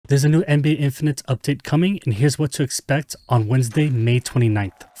There's a new NBA Infinite update coming, and here's what to expect on Wednesday, May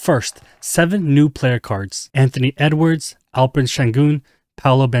 29th. First, 7 new player cards: Anthony Edwards, Alperen Sengun,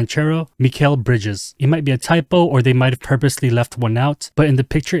 Paolo Banchero, Mikal Bridges. It might be a typo or they might have purposely left one out, but in the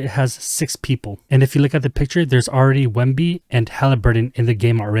picture it has 6 people. And if you look at the picture, there's already Wemby and Halliburton in the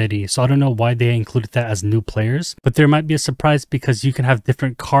game already. So I don't know why they included that as new players, but there might be a surprise because you can have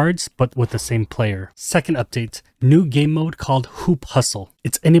different cards but with the same player. Second update, new game mode called Hoop Hustle.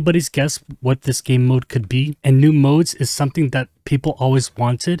 It's anybody's guess what this game mode could be, and new modes is something that people always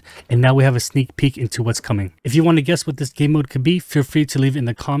wanted, and now we have a sneak peek into what's coming. If you want to guess what this game mode could be, feel free to leave it in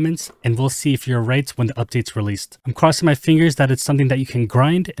the comments and we'll see if you're right when the update's released. I'm crossing my fingers that it's something that you can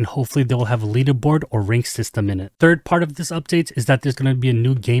grind, and hopefully they will have a leaderboard or rank system in it. Third part of this update is that there's going to be a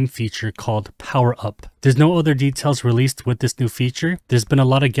new game feature called Power Up. There's no other details released with this new feature. There's been a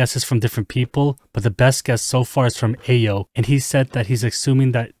lot of guesses from different people, but the best guess so far is from Ayo, and he said that he's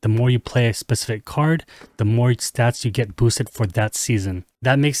assuming that the more you play a specific card, the more stats you get boosted for that season.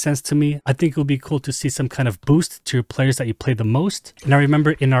 That makes sense to me. I think it would be cool to see some kind of boost to your players that you play the most. And I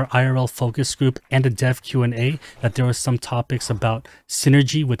remember in our IRL focus group and a dev Q&A that there was some topics about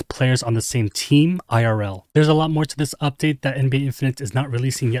synergy with players on the same team IRL. There's a lot more to this update that NBA Infinite is not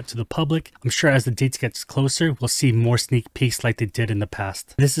releasing yet to the public. I'm sure as the dates gets closer, we'll see more sneak peeks like they did in the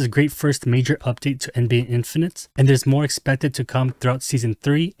past. This is a great first major update to NBA Infinite, and there's more expected to come throughout Season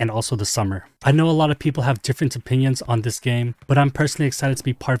 3 and also the summer. I know a lot of people have different opinions on this game, but I'm personally excited to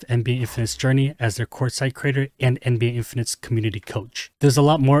be part of NBA Infinite's journey as their courtside creator and NBA Infinite's community coach. There's a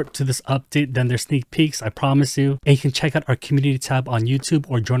lot more to this update than their sneak peeks, I promise you, and you can check out our community tab on YouTube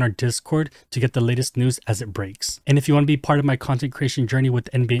or join our Discord to get the latest news as it breaks. And if you want to be part of my content creation journey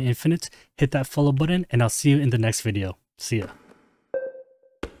with NBA Infinite, hit that follow button and I'll see you in the next video. See ya.